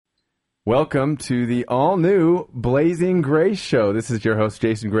Welcome to the all-new Blazing Grace Show. This is your host,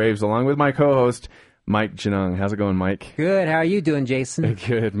 Jason Graves, along with my co-host, Mike Janung. How's it going, Mike? Good. How are you doing, Jason?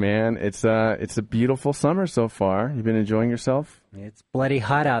 Good, man. It's a beautiful summer so far. You've been enjoying yourself? It's bloody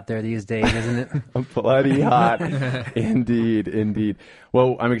hot out there these days, isn't it? Bloody hot. Indeed.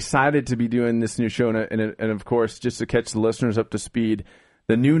 Well, I'm excited to be doing this new show, and of course, just to catch the listeners up to speed,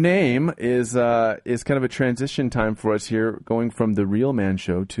 the new name is kind of a transition time for us here, going from the Real Man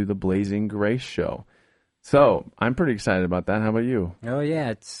Show to the Blazing Grace Show. So I'm pretty excited about that. How about you? Oh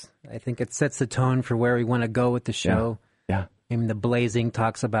yeah, I think it sets the tone for where we want to go with the show. Yeah. I mean, the Blazing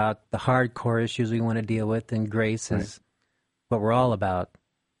talks about the hardcore issues we want to deal with, and Grace is what we're all about.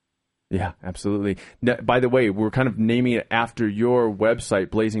 Yeah, absolutely. By the way, we're kind of naming it after your website,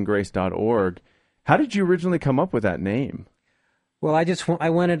 blazinggrace.org. How did you originally come up with that name? Well,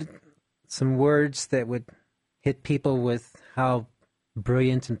 I wanted some words that would hit people with how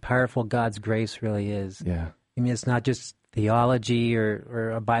brilliant and powerful God's grace really is. Yeah. I mean, it's not just theology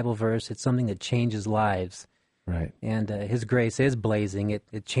or a Bible verse. It's something that changes lives. Right. And His grace is blazing.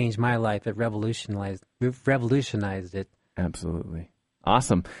 It changed my life. It revolutionized it. Absolutely.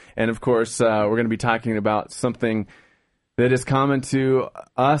 Awesome. And of course, we're going to be talking about something that is common to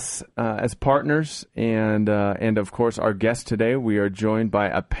us as partners, and of course our guest today. We are joined by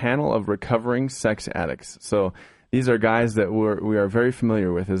a panel of recovering sex addicts. So these are guys that we are very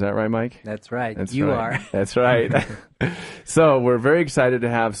familiar with. Is that right, Mike? That's right. That's you right. are. That's right. So we're very excited to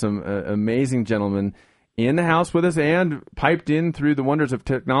have some amazing gentlemen in the house with us and piped in through the wonders of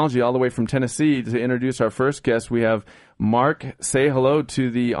technology all the way from Tennessee to introduce our first guest. We have Mark. Say hello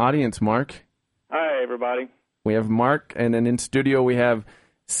to the audience, Mark. Hi, everybody. We have Mark, and then in studio we have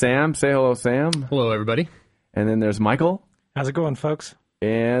Sam. Say hello, Sam. Hello, everybody. And then there's Michael. How's it going, folks?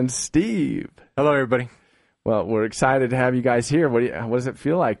 And Steve. Hello, everybody. Well, we're excited to have you guys here. What does it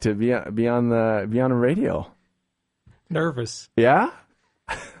feel like to be on the radio? Nervous. Yeah?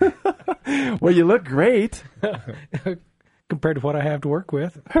 Well, you look great. Compared to what I have to work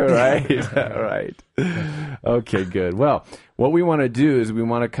with. Right. Okay, good. Well, what we want to do is we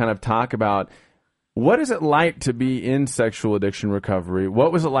want to kind of talk about what is it like to be in sexual addiction recovery?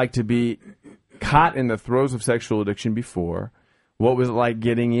 What was it like to be caught in the throes of sexual addiction before? What was it like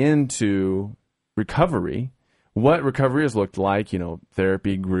getting into recovery? What recovery has looked like,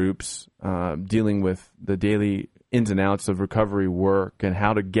 therapy groups, dealing with the daily ins and outs of recovery work and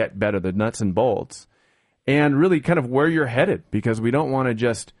how to get better, the nuts and bolts, and really kind of where you're headed, because we don't want to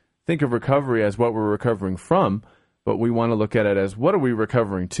just think of recovery as what we're recovering from, but we want to look at it as what are we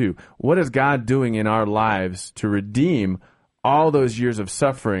recovering to? What is God doing in our lives to redeem all those years of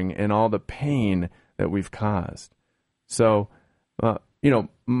suffering and all the pain that we've caused? So,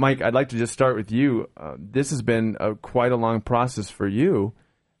 Mike, I'd like to just start with you. This has been quite a long process for you.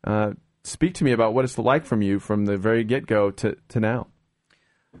 Speak to me about what it's like from you from the very get-go to now.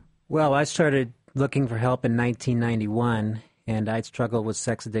 Well, I started looking for help in 1991, and I'd struggled with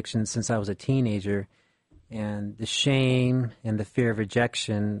sex addiction since I was a teenager. And the shame and the fear of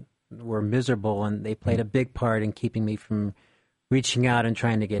rejection were miserable, and they played a big part in keeping me from reaching out and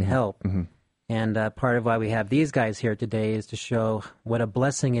trying to get help. Mm-hmm. And part of why we have these guys here today is to show what a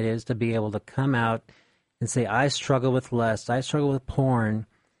blessing it is to be able to come out and say, I struggle with lust, I struggle with porn,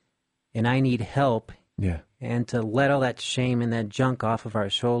 and I need help. Yeah. And to let all that shame and that junk off of our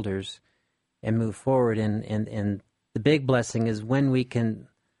shoulders and move forward. And the big blessing is when we can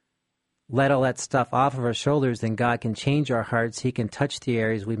let all that stuff off of our shoulders, then God can change our hearts. He can touch the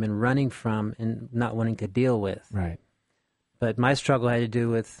areas we've been running from and not wanting to deal with. Right. But my struggle had to do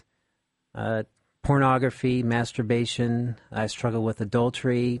with pornography, masturbation. I struggled with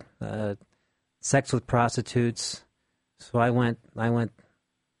adultery, sex with prostitutes. So I went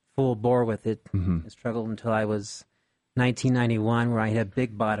full bore with it. Mm-hmm. I struggled until I was 1991, where I hit a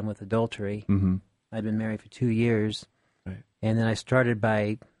big bottom with adultery. Mm-hmm. I'd been married for 2 years. Right. And then I started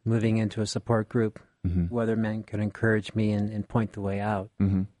by moving into a support group where other men could encourage me and point the way out.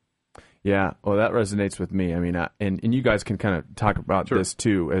 Mm-hmm. Yeah, well, that resonates with me. I mean, and you guys can kind of talk about this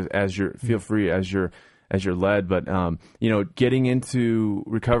too, as you're feel free as you're led. But getting into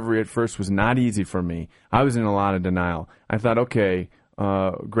recovery at first was not easy for me. I was in a lot of denial. I thought, okay,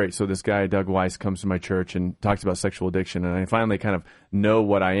 great. So this guy, Doug Weiss, comes to my church and talks about sexual addiction, and I finally kind of know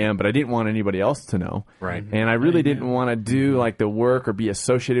what I am, but I didn't want anybody else to know. Right. And I really didn't want to do like the work or be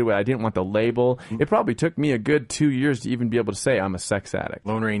associated with it. I didn't want the label. It probably took me a good 2 years to even be able to say I'm a sex addict.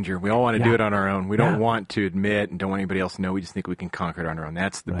 Lone Ranger. We all want to do it on our own. We don't want to admit and don't want anybody else to know. We just think we can conquer it on our own.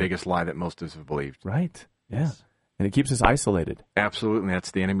 That's the biggest lie that most of us have believed. Right. Yeah. And it keeps us isolated. Absolutely.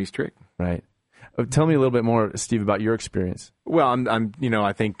 That's the enemy's trick. Right. Tell me a little bit more, Steve, about your experience. Well, I'm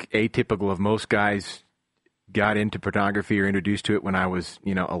I think atypical of most guys. Got into pornography or introduced to it when I was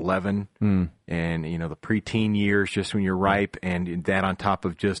 11, and the preteen years, just when you're ripe, and that on top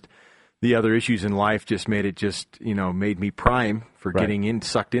of just the other issues in life, just made it made me prime for getting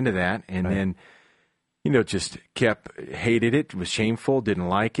sucked into that, and then just hated it, was shameful, didn't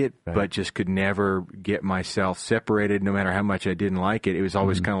like it, but just could never get myself separated, no matter how much I didn't like it. It was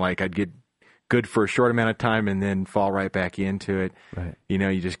always kind of like I'd get good for a short amount of time and then fall right back into it. Right.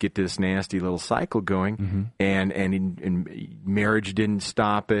 You just get this nasty little cycle going, and marriage didn't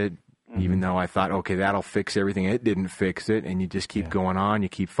stop it, even though I thought, okay, that'll fix everything. It didn't fix it, and you just keep going on, you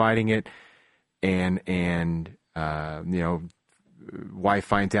keep fighting it, and wife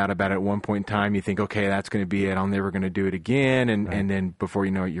finds out about it at one point in time. You think, okay, that's going to be it. I'm never going to do it again, and then before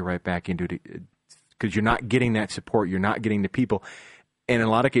you know it, you're right back into it because you're not getting that support. You're not getting the people. And in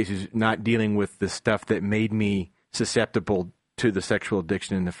a lot of cases, not dealing with the stuff that made me susceptible to the sexual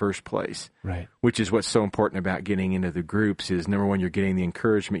addiction in the first place. Right. Which is what's so important about getting into the groups is, number one, you're getting the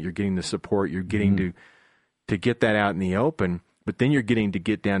encouragement, you're getting the support, you're getting to get that out in the open, but then you're getting to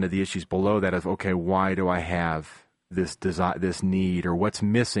get down to the issues below that of, okay, why do I have this desire, this need, or what's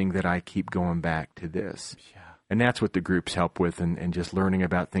missing that I keep going back to this? Yeah. And that's what the groups help with, and just learning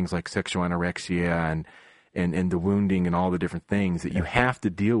about things like sexual anorexia and the wounding and all the different things that you have to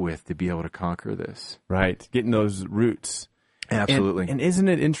deal with to be able to conquer this. Right. Getting those roots. Absolutely. And isn't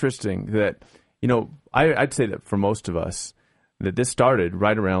it interesting that, I'd say that for most of us, that this started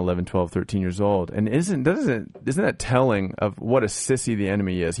right around 11, 12, 13 years old. And isn't that telling of what a sissy the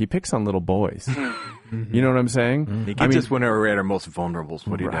enemy is? He picks on little boys. You know what I'm saying? He gets us when we're at our most vulnerable is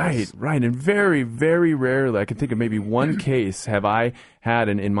what he does. Right. And very, very rarely, I can think of maybe one case have I had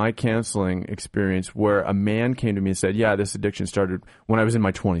in my counseling experience where a man came to me and said, yeah, this addiction started when I was in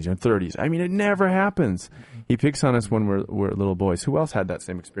my 20s and 30s. I mean, it never happens. He picks on us when we're little boys. Who else had that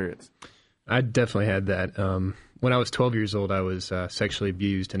same experience? I definitely had that. When I was 12 years old, I was sexually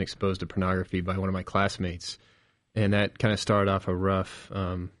abused and exposed to pornography by one of my classmates, and that kind of started off a rough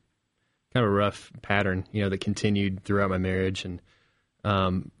pattern, that continued throughout my marriage. And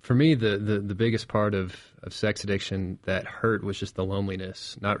for me, the biggest part of sex addiction that hurt was just the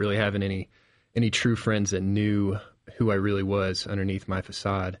loneliness, not really having any true friends that knew who I really was underneath my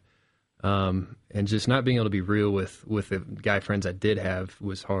facade, and just not being able to be real with the guy friends I did have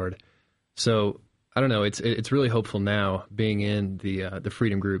was hard. So I don't know. It's really hopeful now being in the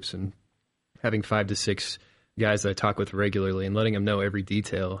freedom groups and having 5 to 6 guys that I talk with regularly and letting them know every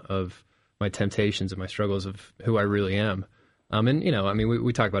detail of my temptations and my struggles of who I really am.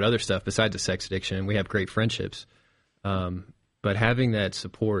 We talk about other stuff besides the sex addiction, and we have great friendships. But having that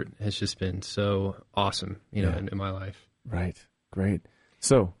support has just been so awesome, in my life. Right. Great.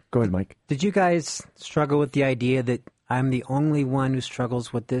 So go ahead, Mike. Did you guys struggle with the idea that I'm the only one who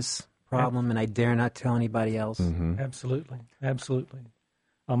struggles with this problem and I dare not tell anybody else? Mm-hmm. Absolutely.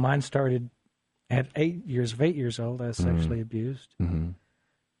 Well, mine started at 8 years old. I was sexually abused. Mm-hmm.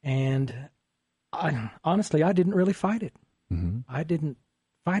 And honestly, I didn't really fight it. Mm-hmm. I didn't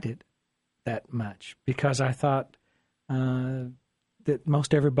fight it that much because I thought that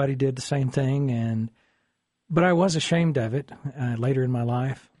most everybody did the same thing. But I was ashamed of it later in my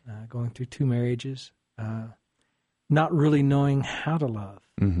life, going through 2 marriages, not really knowing how to love.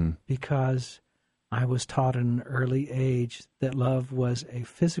 Mm-hmm. Because I was taught at an early age that love was a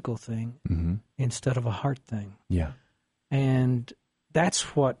physical thing instead of a heart thing. Yeah. And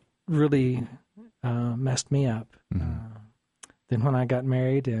that's what really messed me up. Mm-hmm. Then when I got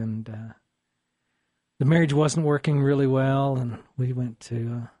married and the marriage wasn't working really well, and we went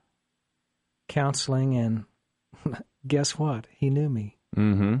to counseling, and guess what? He knew me.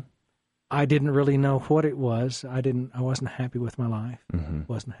 Mm-hmm. I didn't really know what it was. I wasn't happy with my life. Mm-hmm.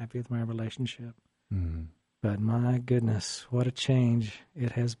 Wasn't happy with my relationship. Mm-hmm. But my goodness, what a change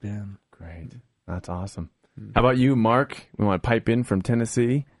it has been. Great. That's awesome. How about you, Mark? We want to pipe in from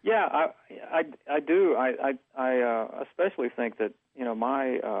Tennessee? Yeah, I do. I especially think that,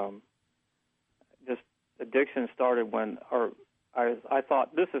 my just addiction started when I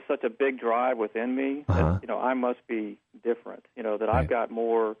thought this is such a big drive within me that, I must be different, that I've got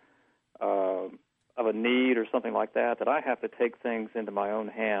more of a need or something like that I have to take things into my own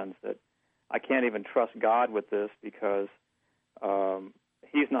hands, that I can't even trust God with this because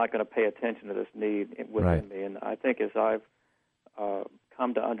He's not going to pay attention to this need within me. And I think as I've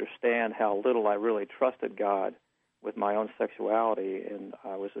come to understand how little I really trusted God with my own sexuality, and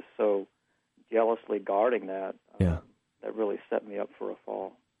I was just so jealously guarding that, that really set me up for a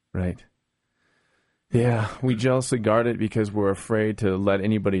fall. Right. Yeah, we jealously guard it because we're afraid to let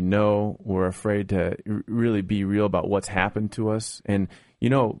anybody know. We're afraid to really be real about what's happened to us. And,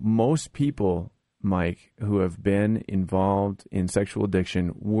 most people, Mike, who have been involved in sexual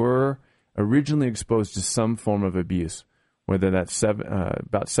addiction were originally exposed to some form of abuse, whether that's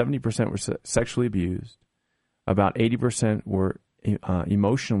about 70% were sexually abused, about 80% were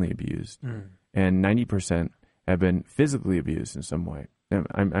emotionally abused, and 90% have been physically abused in some way.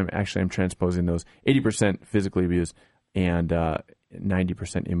 I'm transposing those. 80% physically abused and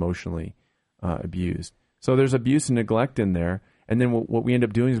 90% emotionally abused. So there's abuse and neglect in there. And then what we end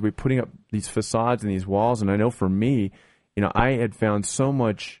up doing is we're putting up these facades and these walls. And I know for me, I had found so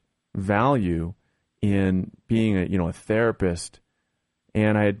much value in being a therapist,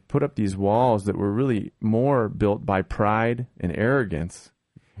 and I had put up these walls that were really more built by pride and arrogance,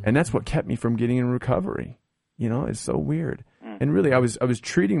 and that's what kept me from getting in recovery. It's so weird. And really, I was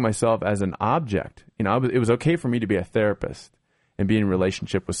treating myself as an object. It was okay for me to be a therapist and be in a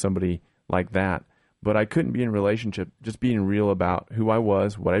relationship with somebody like that, but I couldn't be in a relationship just being real about who I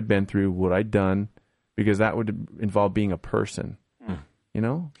was, what I'd been through, what I'd done, because that would involve being a person.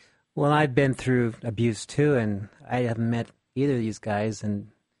 Well, I've been through abuse too, and I haven't met either of these guys. And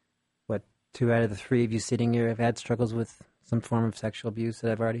 2 out of the 3 of you sitting here have had struggles with some form of sexual abuse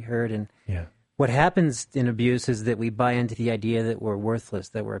that I've already heard. And what happens in abuse is that we buy into the idea that we're worthless,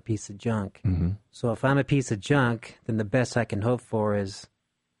 that we're a piece of junk. Mm-hmm. So if I'm a piece of junk, then the best I can hope for is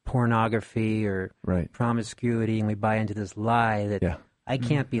pornography or promiscuity, and we buy into this lie that I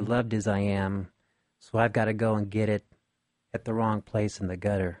can't be loved as I am, so I've got to go and get it at the wrong place in the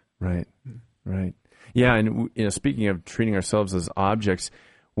gutter. Right. Yeah, and speaking of treating ourselves as objects,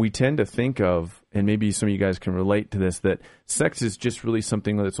 we tend to think of, and maybe some of you guys can relate to this, that sex is just really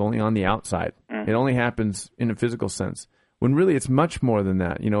something that's only on the outside. It only happens in a physical sense, when really it's much more than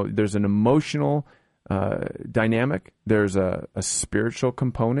that. There's an emotional dynamic. There's a spiritual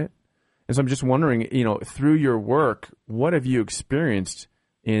component. And so I'm just wondering, through your work, what have you experienced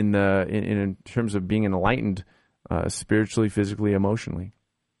in terms of being enlightened spiritually, physically, emotionally?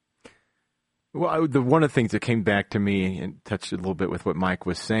 Well, one of the things that came back to me and touched a little bit with what Mike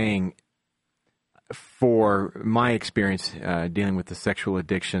was saying, for my experience dealing with the sexual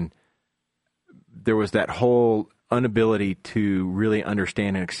addiction, there was that whole inability to really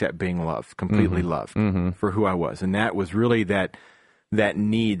understand and accept being loved, completely loved for who I was. And that was really that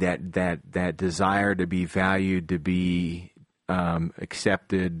need, that desire to be valued, to be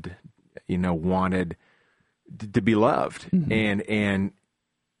accepted, wanted, to be loved. And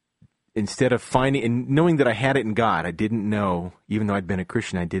instead of finding and knowing that I had it in God, I didn't know, even though I'd been a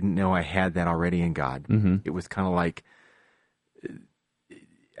Christian, I didn't know I had that already in God. It was kind of like,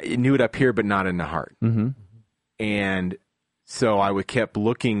 I knew it up here, but not in the heart. And so I kept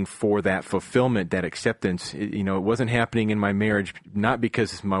looking for that fulfillment, that acceptance. It wasn't happening in my marriage, not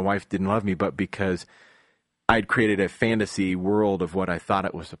because my wife didn't love me, but because I'd created a fantasy world of what I thought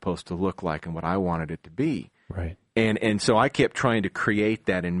it was supposed to look like and what I wanted it to be. Right. And so I kept trying to create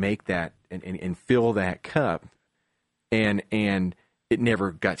that and make that and fill that cup, and it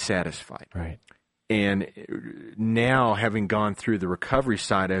never got satisfied. Right. And now, having gone through the recovery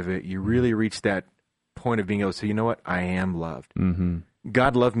side of it, you really reach that point of being able to say, you know what, I am loved.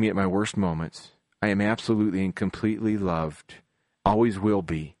 God loved me at my worst moments. I am absolutely and completely loved, always will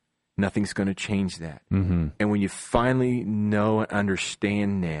be. Nothing's going to change that. And when you finally know and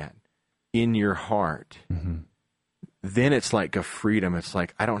understand that in your heart, then it's like a freedom. It's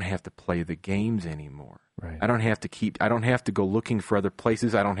like, I don't have to play the games anymore. Right. I don't have to go looking for other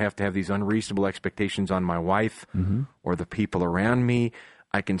places. I don't have to have these unreasonable expectations on my wife or the people around me.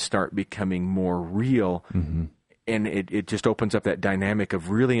 I can start becoming more real. And it just opens up that dynamic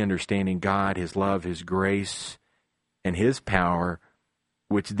of really understanding God, His love, His grace, and His power,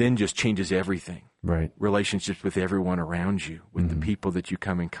 which then just changes everything. Right. Relationships with everyone around you, with the people that you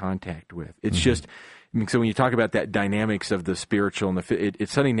come in contact with. It's just, so when you talk about that dynamics of the spiritual and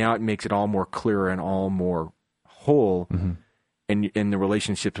it's suddenly now it makes it all more clearer and all more whole. And the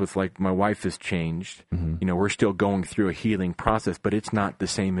relationships with, like, my wife has changed. We're still going through a healing process, but it's not the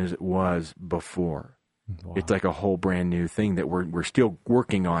same as it was before. Wow. It's like a whole brand new thing that we're still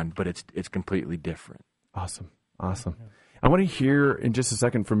working on, but it's completely different. Awesome. I want to hear in just a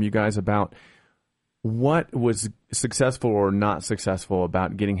second from you guys about what was successful or not successful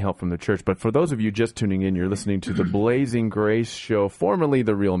about getting help from the church. But for those of you just tuning in, you're listening to the Blazing Grace Show, formerly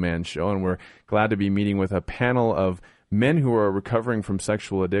the Real Man Show, and we're glad to be meeting with a panel of men who are recovering from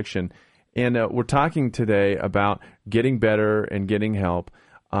sexual addiction. And we're talking today about getting better and getting help.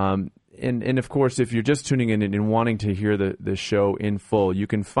 And of course, if you're just tuning in and wanting to hear the show in full, you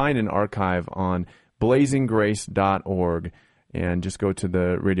can find an archive on blazinggrace.org, and just go to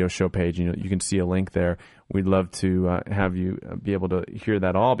the radio show page. You can see a link there. We'd love to have you be able to hear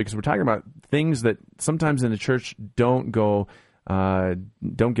that all, because we're talking about things that sometimes in the church don't get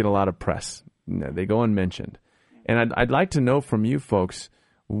a lot of press. They go unmentioned. And I'd like to know from you folks,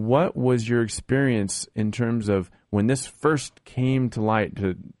 what was your experience in terms of when this first came to light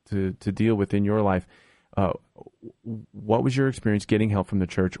to deal with in your life? What was your experience getting help from the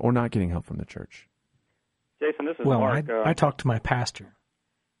church or not getting help from the church? Jason, this is Mark. I talked to my pastor,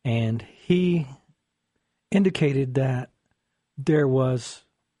 and he indicated that there was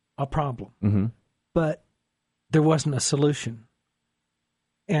a problem, but there wasn't a solution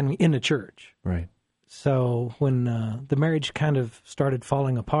in the church. Right. So when the marriage kind of started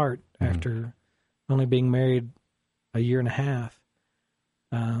falling apart after only being married a year and a half,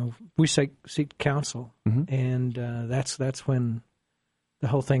 we seek counsel, and that's when the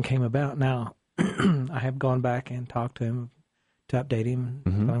whole thing came about. Now, I have gone back and talked to him to update him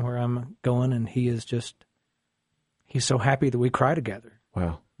on where I'm going, and he's so happy that we cry together.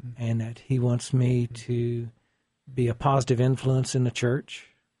 Wow. And that he wants me to be a positive influence in the church.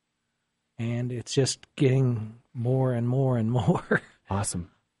 And it's just getting more and more and more. Awesome.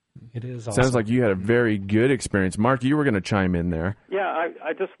 It is awesome. Sounds like you had a very good experience. Mark, you were going to chime in there. Yeah,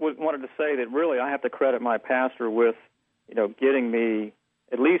 I just wanted to say that really I have to credit my pastor with, getting me,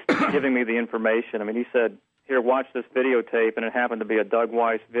 at least giving me the information. I mean, he said, here, watch this videotape, and it happened to be a Doug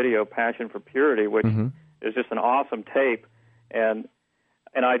Weiss video, Passion for Purity, which is just an awesome tape. And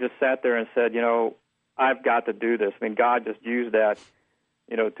I just sat there and said, I've got to do this. I mean, God just used that,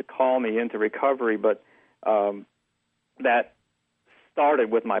 to call me into recovery, but that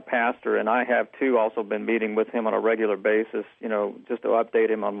started with my pastor, and I have, too, also been meeting with him on a regular basis, just to update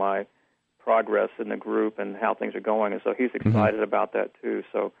him on my progress in the group and how things are going, and so he's excited about that, too.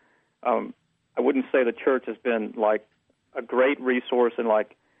 So I wouldn't say the church has been, like, a great resource and,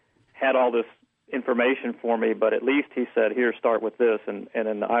 like, had all this information for me, but at least he said, here, start with this, and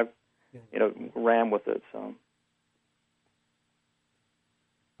then I've, ran with it, so...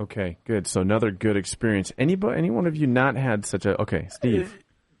 Okay, good. So another good experience. Any one of you not had such a... Okay, Steve.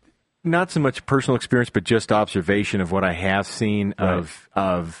 Not so much personal experience, but just observation of what I have seen of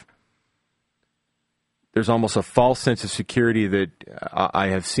there's almost a false sense of security that I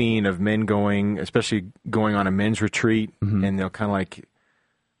have seen of men especially going on a men's retreat, and they'll kind of like,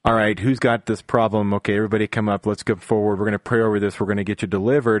 all right, who's got this problem? Okay, everybody come up. Let's go forward. We're going to pray over this. We're going to get you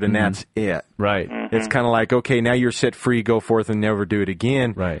delivered, and that's it. Right. It's kind of like, okay, now you're set free. Go forth and never do it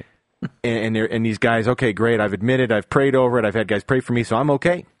again. Right. And these guys, okay, great. I've admitted. I've prayed over it. I've had guys pray for me, so I'm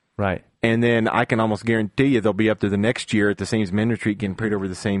okay. Right. And then I can almost guarantee you they'll be up to the next year at the same men's retreat getting prayed over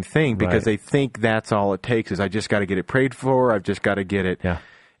the same thing because they think that's all it takes is I just got to get it prayed for. I've just got to get it. Yeah.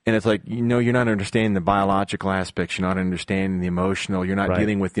 And it's like, you're not understanding the biological aspects. You're not understanding the emotional. You're not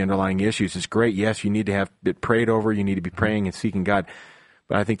dealing with the underlying issues. It's great. Yes, you need to have it prayed over. You need to be praying and seeking God.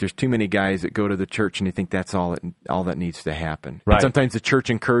 But I think there's too many guys that go to the church and they think that's all that needs to happen. Right. And sometimes the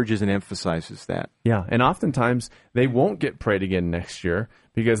church encourages and emphasizes that. Yeah, and oftentimes they won't get prayed again next year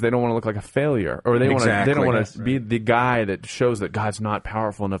because they don't want to look like a failure, or they don't want to be the guy that shows that God's not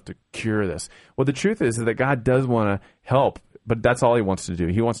powerful enough to cure this. Well, the truth is that God does want to help. But that's all he wants to do.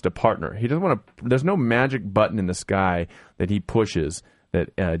 He wants to partner. He doesn't want to. There's no magic button in the sky that he pushes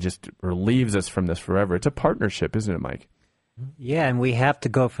that just relieves us from this forever. It's a partnership, isn't it, Mike? Yeah, and we have to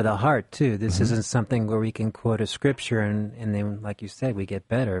go for the heart too. This isn't something where we can quote a scripture and then, like you said, we get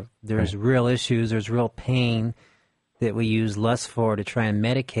better. There's real issues. There's real pain that we use lust for to try and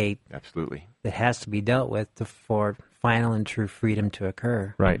medicate. Absolutely. That has to be dealt with for final and true freedom to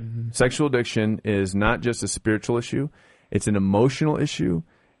occur. Right. Sexual addiction is not just a spiritual issue. It's an emotional issue.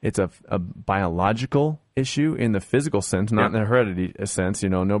 It's a biological issue in the physical sense, not in the heredity sense.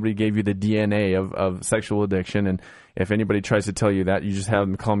 Nobody gave you the DNA of sexual addiction. And if anybody tries to tell you that, you just have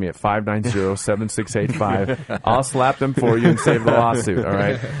them call me at 590-7685. I'll slap them for you and save the lawsuit. All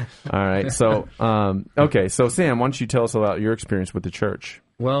right. All right. So, okay. So, Sam, why don't you tell us about your experience with the church?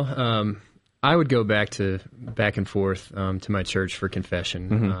 Well, I would go back and forth to my church for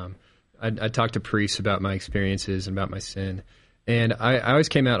confession. I talked to priests about my experiences and about my sin. And I always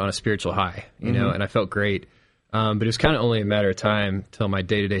came out on a spiritual high, and I felt great. But it was kind of only a matter of time till my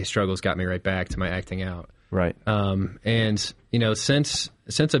day-to-day struggles got me right back to my acting out. Right. And, since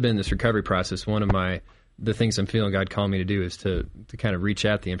I've been in this recovery process, one of the things I'm feeling God called me to do is to kind of reach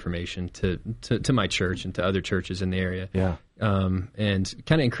out the information to my church and to other churches in the area. Yeah. And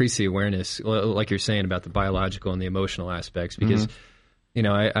kind of increase the awareness, like you're saying, about the biological and the emotional aspects, because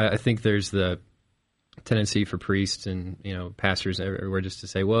I think there's the tendency for priests and, pastors everywhere just to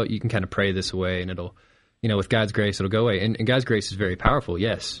say, well, you can kind of pray this away and it'll, with God's grace, it'll go away. And God's grace is very powerful,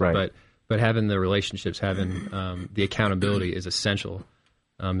 yes. Right. But having the relationships, having the accountability is essential,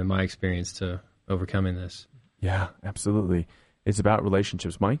 in my experience, to overcoming this. Yeah, absolutely. It's about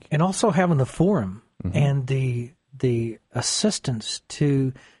relationships, Mike. And also having the forum and the assistance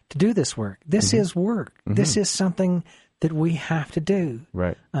to do this work. This is work. This is something that we have to do.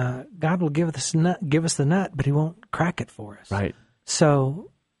 Right. God will give us the nut, but He won't crack it for us. Right.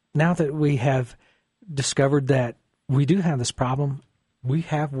 So now that we have discovered that we do have this problem, we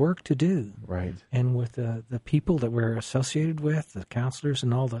have work to do. Right. And with the people that we're associated with, the counselors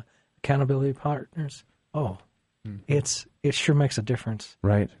and all the accountability partners, it sure makes a difference.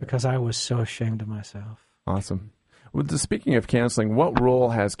 Right. Because I was so ashamed of myself. Awesome. Well, speaking of counseling, what role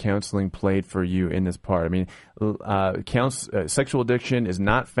has counseling played for you in this part? I mean, sexual addiction is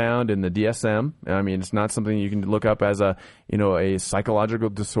not found in the DSM. I mean, it's not something you can look up as a psychological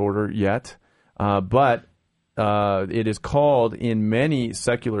disorder yet, but it is called in many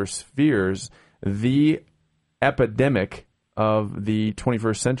secular spheres the epidemic of the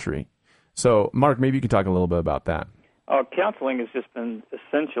 21st century. So, Mark, maybe you can talk a little bit about that. Counseling has just been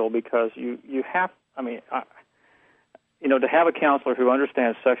essential because you have, to have a counselor who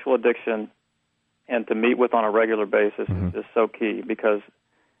understands sexual addiction and to meet with on a regular basis is just so key because,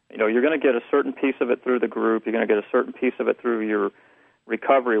 you're going to get a certain piece of it through the group, you're going to get a certain piece of it through your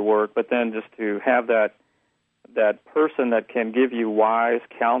recovery work, but then just to have that person that can give you wise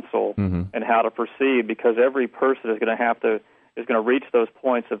counsel and how to proceed, because every person is going to reach those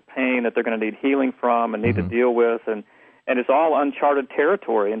points of pain that they're going to need healing from and need to deal with, and it's all uncharted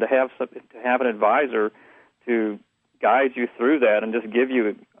territory. And to have an advisor to guide you through that and just give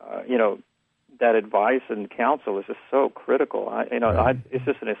you, that advice and counsel is just so critical. It's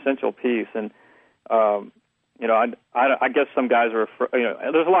just an essential piece. And I guess some guys are afraid.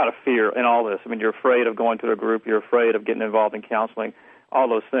 There's a lot of fear in all this. I mean, you're afraid of going to a group, you're afraid of getting involved in counseling, all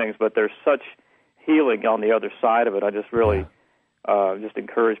those things. But there's such healing on the other side of it. I just really just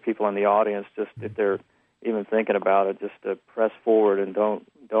encourage people in the audience, just if they're even thinking about it, just to press forward and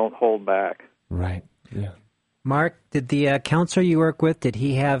don't hold back. Right. Yeah. Mark, did the counselor you work with, did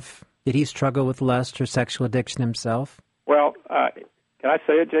he struggle with lust or sexual addiction himself? Well, can I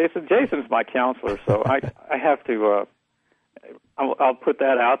say it, Jason? Jason's my counselor, so I have to. I'll put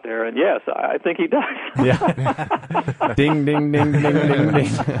that out there, and yes, I think he does. Yeah. Ding, ding, ding, ding, ding, ding.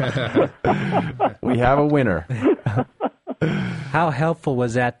 We have a winner. How helpful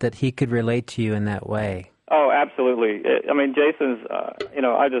was that he could relate to you in that way? Oh, absolutely. Jason's,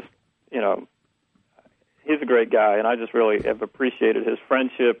 he's a great guy, and I just really have appreciated his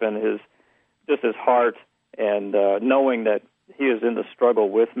friendship and his heart, and knowing that he is in the struggle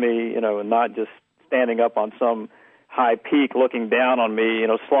with me, and not just standing up on some high peak looking down on me,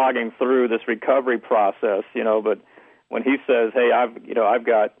 slogging through this recovery process, but when he says, hey, I've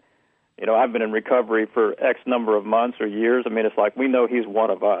been in recovery for X number of months or years, it's like we know he's one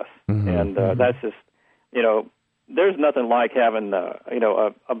of us. And that's just, there's nothing like having,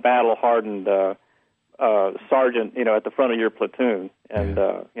 a battle-hardened sergeant, at the front of your platoon, and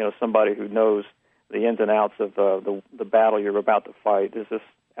somebody who knows the ins and outs of the battle you're about to fight is just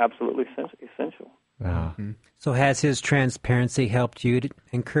absolutely essential. Wow. So has his transparency helped you,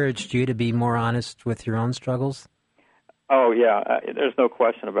 encouraged you to be more honest with your own struggles? Oh yeah, there's no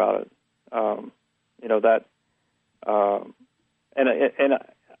question about it. And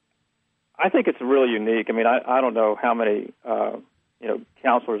I think it's really unique. I don't know how many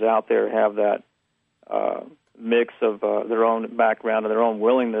counselors out there have that mix of their own background and their own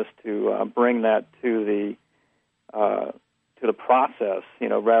willingness to bring that to the process,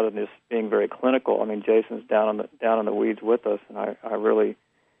 rather than just being very clinical. Jason's down in the weeds with us, and I really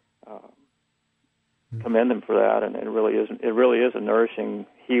commend him for that. And it really is a nourishing,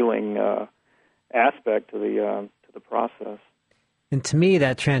 healing aspect to the process. And to me,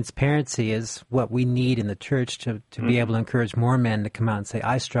 that transparency is what we need in the church to be able to encourage more men to come out and say,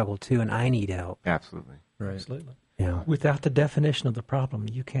 I struggle too, and I need help. Absolutely. Right. Absolutely. Yeah. Without the definition of the problem,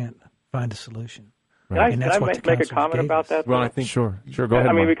 you can't find a solution. Right. Can I make a comment about that? Well, I think sure. Go ahead.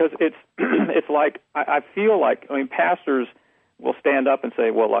 Mark. Because it's like I feel like pastors will stand up and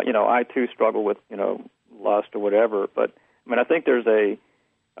say, well, I too struggle with lust or whatever, but I think there's a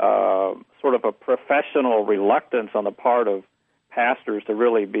sort of a professional reluctance on the part of pastors to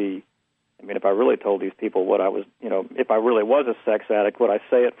really be. If I really told these people what I was, if I really was a sex addict, would I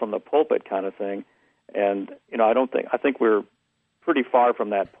say it from the pulpit, kind of thing? And I think we're pretty far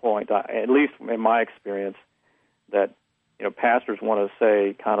from that point, at least in my experience, that pastors want to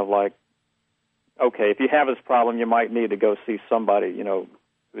say kind of like, okay, if you have this problem, you might need to go see somebody, you know,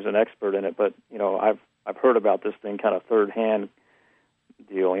 who's an expert in it. But, you know, I've heard about this thing kind of third-hand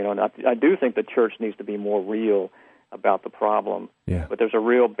deal, you know, and I do think the church needs to be more real about the problem. Yeah. But there's a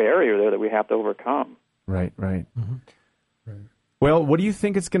real barrier there that we have to overcome. Right. Well, what do you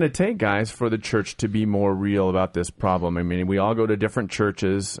think it's going to take, guys, for the church to be more real about this problem? I mean, we all go to different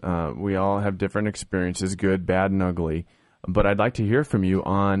churches. We all have different experiences, good, bad, and ugly. But I'd like to hear from you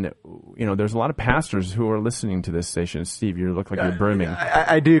on, you know, there's a lot of pastors who are listening to this station. Steve, you look like you're brimming.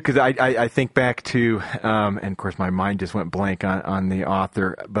 I do, because I think back to, and of course my mind just went blank on the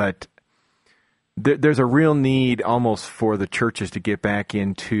author, but there's a real need almost for the churches to get back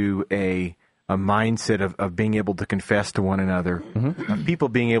into a mindset of being able to confess to one another. People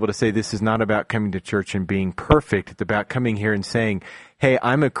being able to say, this is not about coming to church and being perfect. It's about coming here and saying, hey,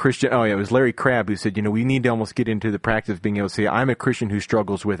 I'm a Christian. Oh, yeah, it was Larry Crabb who said, you know, we need to almost get into the practice of being able to say, I'm a Christian who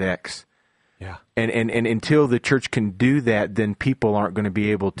struggles with X. Yeah. And until the church can do that, then people aren't going to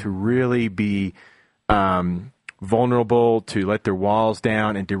be able to really be vulnerable, to let their walls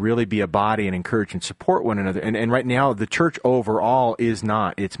down, and to really be a body and encourage and support one another. And right now, the church overall is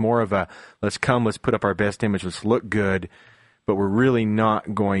not. It's more of a, let's come, let's put up our best image, let's look good, but we're really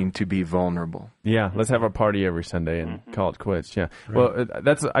not going to be vulnerable. Yeah, let's have our party every Sunday and call it quits. Yeah. Well,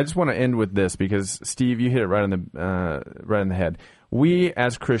 I just want to end with this, because Steve, you hit it right on the head. We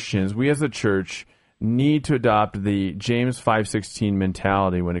as Christians, we as a church, need to adopt the James 5:16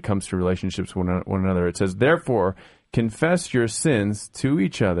 mentality when it comes to relationships with one another. It says, therefore, confess your sins to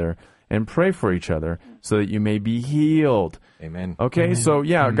each other and pray for each other so that you may be healed. Amen. Okay, Amen. so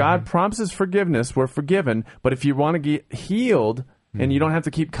yeah, Amen. God promises forgiveness. We're forgiven. But if you want to get healed, and you don't have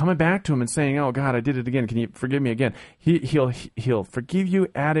to keep coming back to him and saying, oh, God, I did it again. Can you forgive me again? He'll forgive you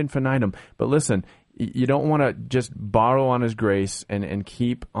ad infinitum. But listen, you don't want to just borrow on his grace and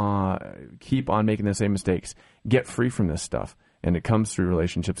keep on making the same mistakes. Get free from this stuff, and it comes through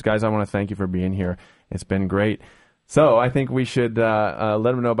relationships. Guys, I want to thank you for being here. It's been great. So I think we should let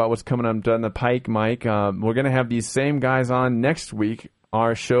them know about what's coming up down the pike, Mike. We're going to have these same guys on next week.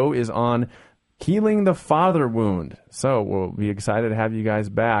 Our show is on healing the father wound. So we'll be excited to have you guys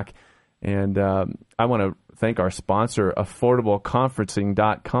back. And I want to thank our sponsor,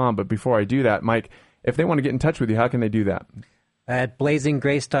 AffordableConferencing.com. But before I do that, Mike, if they want to get in touch with you, how can they do that? At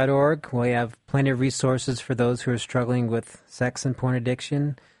blazinggrace.org, we have plenty of resources for those who are struggling with sex and porn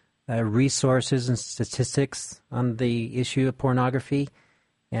addiction, resources and statistics on the issue of pornography,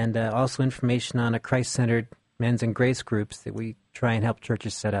 and also information on a Christ-centered men's and grace groups that we try and help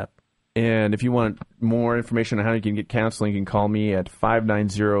churches set up. And if you want more information on how you can get counseling, you can call me at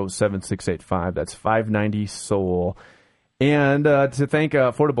 590-7685. That's 590-SOUL. And to thank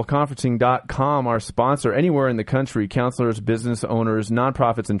AffordableConferencing.com, our sponsor, anywhere in the country, counselors, business owners,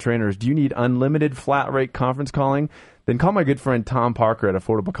 nonprofits, and trainers, do you need unlimited flat-rate conference calling? Then call my good friend Tom Parker at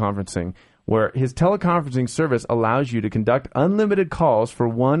Affordable Conferencing, where his teleconferencing service allows you to conduct unlimited calls for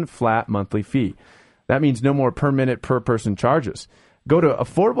one flat monthly fee. That means no more per minute, per person charges. Go to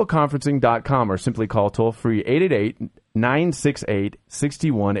AffordableConferencing.com or simply call toll-free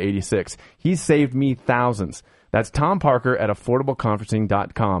 888-968-6186. He's saved me thousands. That's Tom Parker at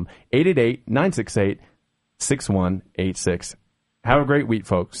AffordableConferencing.com, 888-968-6186. Have a great week,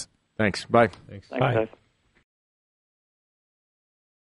 folks. Thanks. Bye. Thanks, guys.